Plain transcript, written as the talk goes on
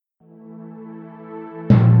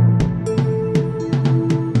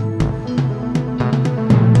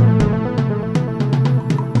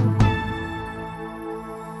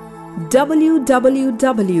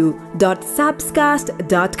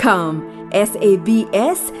www.sabscast.com,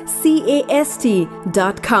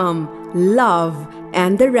 sabscast.com. Love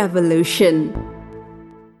and the Revolution.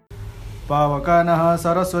 पावकानः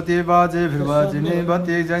Saraswati वाजे भिर्वाजिनी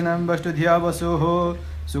भति जैनं वष्टुधिया वसुः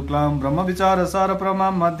शुक्लां ब्रह्मविचारसार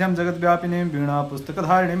प्रमां मध्यं जगद्व्यापिनीं वीणा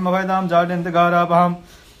पुस्तकधारिणीं अभयदां जाड्यन्तगारापहां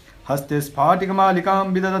हस्ते स्फाटिकमालिकां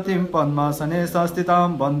विदधतीं पद्मासने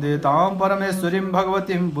संस्थितां वन्दे तां परमेश्वरीं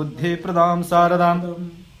भगवतीं बुद्धिप्रदां शारदाम्।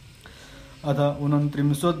 अथ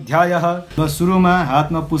 29 सुरुमा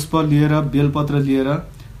हातमा पुष्प लिएर बेलपत्र लिएर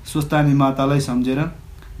स्वस्थानी मातालाई सम्झेर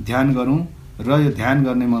ध्यान गरौँ र यो ध्यान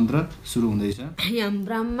गर्ने मन्त्र सुरु हुँदैछ। यम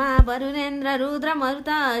ब्रह्मा वरुणेन्द्र रुद्र मरुत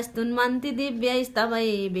स्तुन्वन्ति दिव्य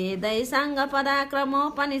स्तवै वेदै साङ्ग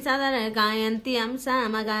पदाक्रमोपनिषद गायन्ति यम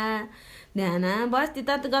सामगा ध्यान बस्ति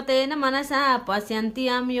तद्गतेन मनसा पश्यन्ति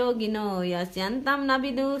यम योगिनो यस्यन्तं न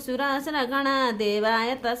विदुषुरसुरगणा देवाय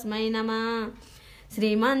तस्मै नमः।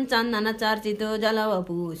 श्रीमञ्चन्दन चर्चितो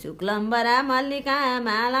जलवपु शुक्लम्बरा मल्लिका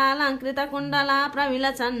मालालङ्कृत कुण्डला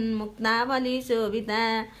प्रविलसन् मुक्तावली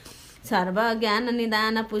शोभिता सर्वज्ञान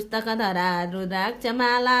निदान पुस्तकधरा रुद्राक्ष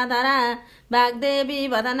मालाधरा वाग्देवी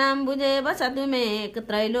वदनाम्बुजे वसतु मे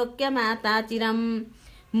त्रैलोक्य माता चिरं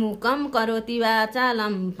मूकं करोति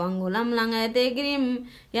वाचालं पङ्गुलं लङ्घयते गिरिं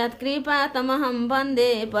यत्कृपातमहं वन्दे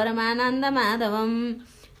परमानन्द माधवम्।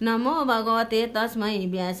 नमो भगवते तस्मै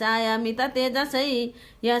व्यासाय मिततेजसै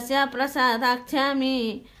यस्य प्रसादाख्यामि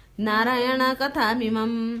नारायण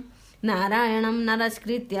कथामिमम्। नारायणं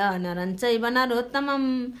नरस्कृत्य नरं चैव नरोत्तमं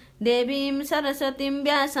देवीं सरस्वतीं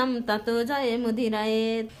व्यासं ततो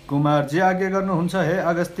जयमुदीरयेत्। कुमारजी आज्ञा गर्नुहुन्छ हे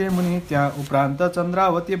अगस्त्य मुनि। त्यहाँ उपरान्त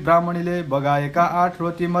चन्द्रावती ब्राह्मणीले बगाएका 8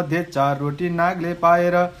 रोटी मध्ये 4 रोटी नागले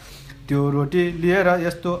पाएर त्यो रोटी लिएर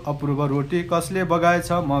यस्तो अपूर्व रोटी कसले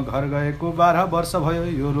बगाएछ? म घर गएको 12 वर्ष भयो।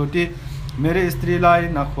 यो रोटी मेरो स्त्रीलाई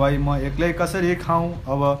नखुवाई म एक्लै कसरी खाऊँ?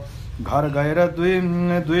 अब घर गएर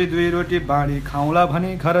दुई रोटी बाँडी खाउँला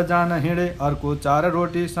भनी घर जान हिँडे। अर्को 4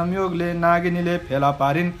 रोटी संयोगले नागिनीले फेला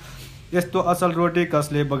पारिन्। यस्तो असल रोटी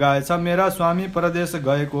कसले बगाएछ? मेरा स्वामी परदेश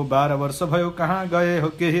गएको 12 वर्ष भयो, कहाँ गए हो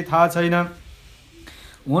केही थाहा छैन।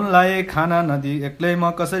 उनलाई खाना नदी एक्लै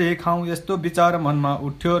म कसरी खाऊँ? यस्तो विचार मनमा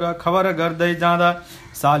उठ्यो र खबर गर्दै जाँदा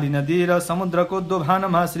साली नदी र समुद्रको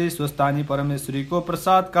दोभानमा श्री स्वस्थानी परमेश्वरीको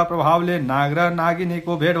प्रसादका प्रभावले नाग र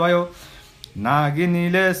नागिनीको भेट भयो।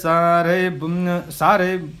 नागिनीले साह्रै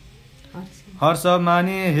हर्ष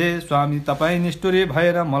मानी, हे स्वामी, तपाईँ निष्ठुरी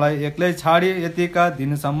भएर मलाई एक्लै छाडी यतिका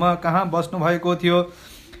दिनसम्म कहाँ बस्नु भएको थियो?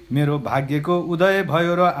 मेरो भाग्यको उदय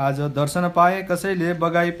भयो र आज दर्शन पाएँ। कसैले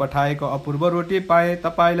बगाई पठाएको अपूर्व रोटी पाएँ।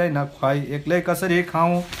 तपाईँलाई नखुवाई एक्लै कसरी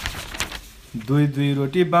खाऊँ? दुई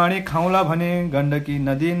रोटी बाँडी खाउँला भने गण्डकी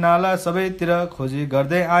नदी नाला सबैतिर खोजी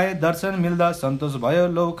गर्दै आए। दर्शन मिल्दा सन्तोष भयो।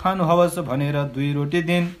 लौ खानुहोस् भनेर 2 रोटी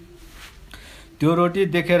दिन्। त्यो रोटी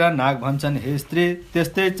देखेर नाग भन्छन्, हे स्त्री,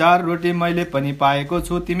 त्यस्तै 4 रोटी मैले पनि पाएको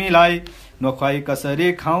छु, तिमीलाई नखुवाई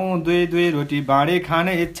कसरी खाऊँ? 2 रोटी बाँडी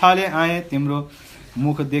खाने इच्छाले आएँ। तिम्रो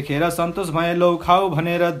मुख देखेर सन्तोष भए। लौ खाऊ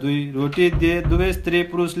भनेर 2 रोटी दिए। दुवै स्त्री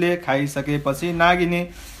पुरुषले खाइसकेपछि नागिनी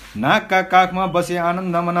नागका काखमा बसी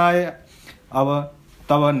आनन्द मनाए।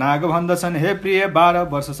 तब नाग भन्दछन्, हे प्रिय, 12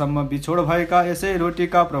 वर्षसम्म बिछोड भएका यसै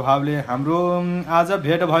रोटीका प्रभावले हाम्रो आज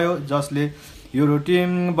भेट भयो। जसले यो रोटी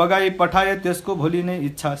बगाई पठाए त्यसको भोलि नै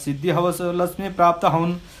इच्छा सिद्धि होस्, लक्ष्मी प्राप्त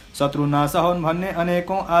हुन्, शत्रु नाश हुन् भन्ने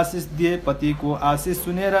अनेकौं आशिष दिए। पतिको आशिष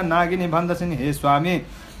सुनेर नागिनी भन्दछन्, हे स्वामी,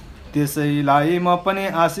 त्यसैलाई म पनि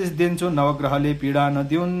आशिष दिन्छु। नवग्रहले पीडा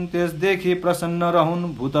नदिउन्, त्यसदेखि प्रसन्न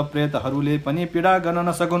रहन्, भूत प्रेतहरूले पनि पीडा गर्न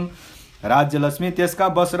नसकुन्, राज्य लक्ष्मी त्यसका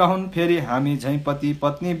बस रहन्। फेरि हामी झैँ पति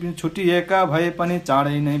पत्नी छुटिएका भए पनि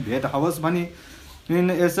चाँडै नै भेट होस् भनी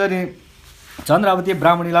यसरी चन्द्रावती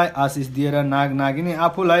ब्राह्मणीलाई आशिष दिएर नाग नागिनी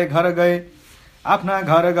आफूलाई आफ्ना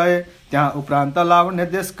घर गए। त्यहाँ उपरान्त लावण्य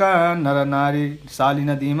देशका नरनारी साली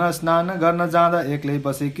नदीमा स्नान गर्न जाँदा एक्लै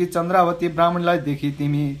बसेकी चन्द्रावती ब्राह्मणीलाई देखि,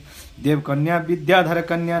 तिमी देवकन्या, विद्याधर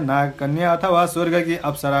कन्या, नाग कन्या अथवा स्वर्गकी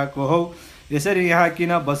अप्सराको हौ, यसरी यहाँ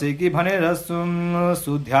किन बसेकी भनेर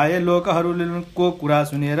सुध्याए। लोकहरूको कुरा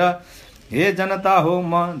सुनेर, हे जनता हो,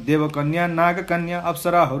 म देवकन्या, नागकन्या,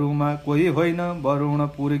 अप्सराहरूमा कोही होइन,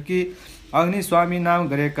 वरुणपुरकी अग्निस्वामी नाम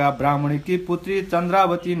गरेका ब्राह्मणकी पुत्री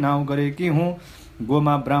चन्द्रावती नाम गरेकी हुँ।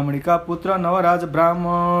 गोमा ब्राह्मणीका पुत्र नवराज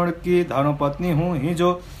ब्राह्मणकी धर्मपत्नी हुँ।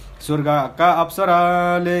 हिजो स्वर्गका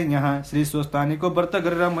अप्सराले यहाँ श्री स्वस्थानीको व्रत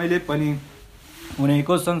गरेर मैले पनि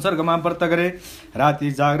उनीको संसर्गमा व्रत गरे,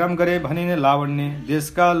 राति जागरण गरे भनिने लावण्य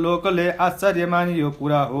देशका लोकले आश्चर्य मानि यो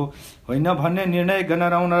कुरा होइन भन्ने निर्णय गर्न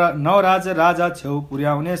नवराज राजा छेउ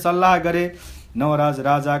पुर्याउने सल्लाह गरे। नवराज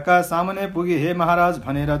राजाका सामने पुगे। हे महाराज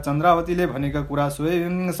भनेर चन्द्रावतीले भनेका कुरा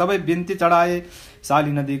सबै बिन्ती चढाए।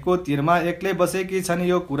 साली नदीको तीरमा एक्लै बसेकी छन्,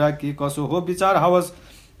 यो कुरा के कसो हो विचार हवस्।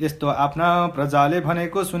 यस्तो आफ्ना प्रजाले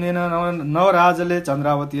भनेको सुनेन नवराजले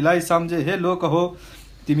चन्द्रावतीलाई सम्झे, हे लोक हो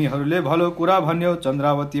तिमीहरूले भलो कुरा भन्यौ,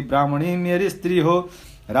 चन्द्रावती ब्राह्मणी मेरी स्त्री हो,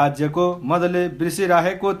 राज्यको मदले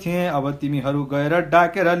बिर्सिराखेको थिएँ, अब तिमीहरू गएर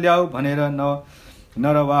डाकेर ल्याऊ भनेर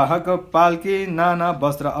नरवाहक पाल्की नाना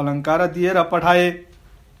वस्त्र अलङ्कार दिएर पठाए।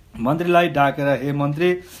 मन्त्रीलाई डाकेर, हे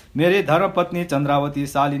मन्त्री मेरी धर्मपत्नी चन्द्रावती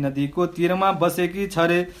साली नदीको तीरमा बसेकी छ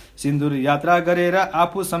रे, सिन्दुर यात्रा गरेर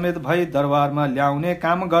आफू समेत भई दरबारमा ल्याउने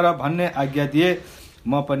काम गर भन्ने आज्ञा दिए।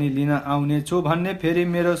 म पनि लिन आउने छु भन्ने, फेरि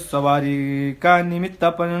मेरो सवारीका निमित्त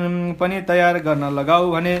पनि तयार गर्न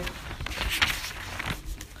लगाऊ भने।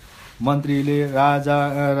 मन्त्रीले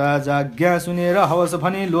राजाज्ञा सुनेर हवस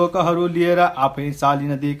भनी लोकहरू लिएर आफै साली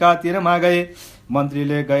नदीका तीरमा गए।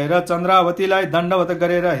 मन्त्रीले गएर चन्द्रावतीलाई दण्डवत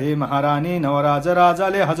गरेर, हे महारानी नवराज,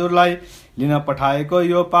 राजाले हजुरलाई लिन पठाएको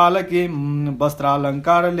यो पालकी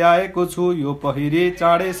वस्त्रालङ्कार ल्याएको छु, यो पहिरी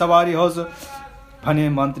चाँडै सवारी होस् भने।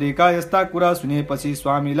 मन्त्रीका यस्ता कुरा सुनेपछि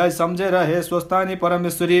स्वामीलाई सम्झेर, हे स्वस्थानी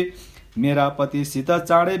परमेश्वरी, मेरा पतिसित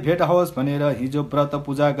चाँडै भेट होस् भनेर हिजो व्रत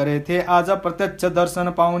पूजा गरेथे, आज प्रत्यक्ष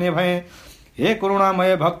दर्शन पाउने भए। हे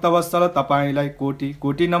करुणामय भक्तवत्सल, तपाईँलाई कोटि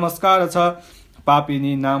कोटि नमस्कार छ।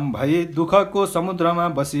 पापिनी नाम भई दुःखको समुद्रमा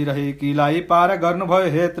बसिरहेकीलाई पार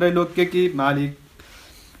गर्नुभयो, हे त्रैलोक्यकी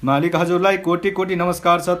मालिक हजुरलाई कोटि कोटि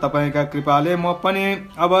नमस्कार छ। तपाईँका कृपाले म पनि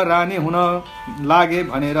अब रानी हुन लागे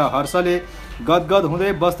भनेर हर्षले गदगद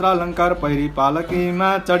हुँदै वस्त्रालङ्कार पहिरी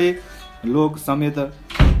पालकीमा चढी लोक समेत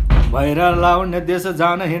भएर लावण्य देश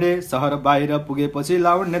जान हिँडे। सहर बाहिर पुगेपछि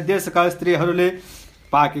लावण्य देशका स्त्रीहरूले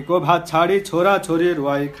पाकेको भात छाडी छोरा छोरी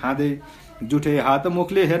रुवाई खाँदै जुठे हात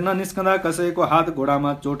मुखले हेर्न निस्कँदा कसैको हात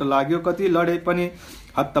घोडामा चोट लाग्यो, कति लडे पनि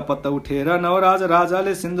हत्तपत्त उठेर नवराज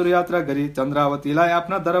राजाले सिन्दुर यात्रा गरी चन्द्रावतीलाई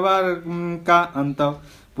आफ्ना दरबारका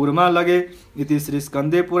अन्तपुरमा लगे। इति श्री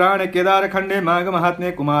स्कन्दे पुराणे केदारखण्डे माघ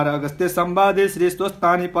महात्म्ये कुमार अगस्त्य संवादे श्री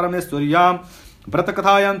स्वस्तानी परमेश्वर्यां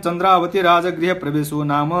व्रतकथायां चन्द्रावती राजगृह प्रवेशो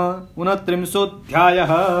नाम 29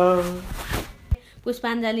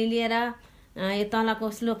 पुष्पाञ्जली लिएर यो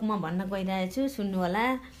तलको श्लोक म भन्न गइरहेको छु, सुन्नु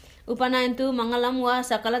होला। उपनयन्तु मङ्गलम व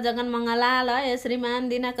सकल जगन मङ्गलालय श्रीमान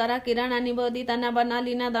दिनकर किरण निबोधित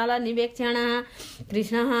नवनलिन दल निवेक्षण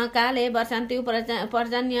कृष्ण काले वर्षन्ति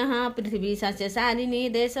पर्जन्य पृथ्वी सस्यशालिनी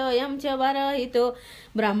देशोऽयं च वरहितो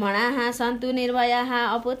ब्रह्मणाः सन्तु निर्भयाः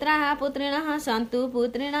अपुत्राः पुत्रिणः सन्तु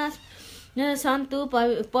पुत्रिणः सन्तु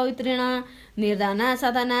पवित्रिण निर्धना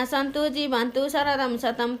सदना सन्तु जीवन्तु शरदं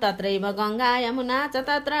शतं तत्रैव गङ्गा यमुना च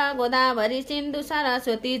तत्र गोदावरी सिन्धु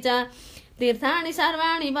सरस्वती च तीर्थानि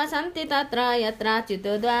सर्वाणि वसन्ति तत्र यत्र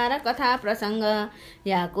चित्तद्वार कथा प्रसङ्ग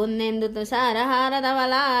या कुन्देन्दु तुषारहार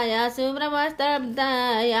धवला या शुभ्रवस्त्रब्धा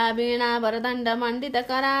या वीणा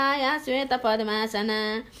वरदण्डमण्डितकरा या श्वेतपद्मासना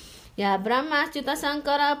या ब्रह्माच्युत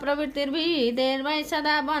शङ्कर प्रवृत्तिर्भिदेर्वै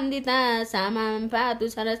सदा वन्दिता सा मां पातु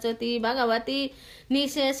सरस्वती भगवती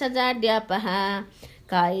निशेषजाड्यापः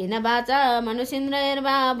कायेन वाचा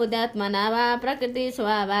मनुषेन्द्रियैर्वा बुद्ध्यात्मना वा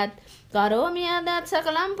प्रकृतिस्वभावात् करोमि यद्यत्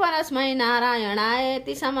सकलं परस्मै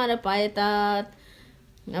नारायणायति समर्पयेत्।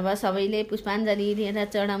 अब सबैले पुष्पाञ्जली लिएर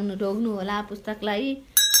चढाउनु ढोग्नु होला पुस्तकलाई।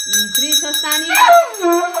 श्री स्वस्तानी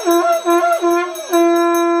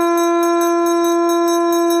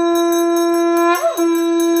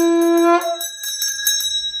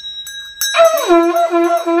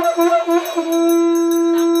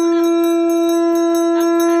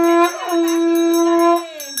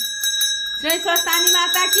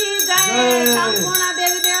माता की जय, संपूर्ण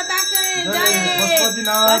देवी देवता की जय,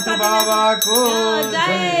 पशुपतिनाथ बाबा को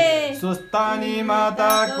जय, स्वस्तानी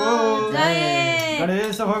माता को जय,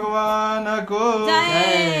 गणेश भगवान को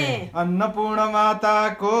जय, अन्नपूर्ण माता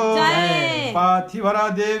को जय, पार्थिवरा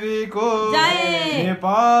देवी को जय,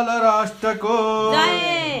 नेपाल राष्ट्र को जय।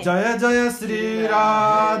 जय जय Shri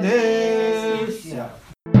Radhe.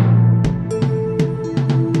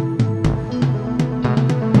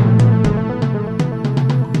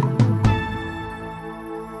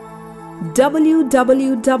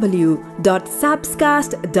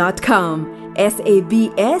 www.sabscast.com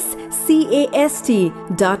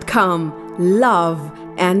sabscast.com. Love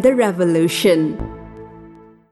and the Revolution.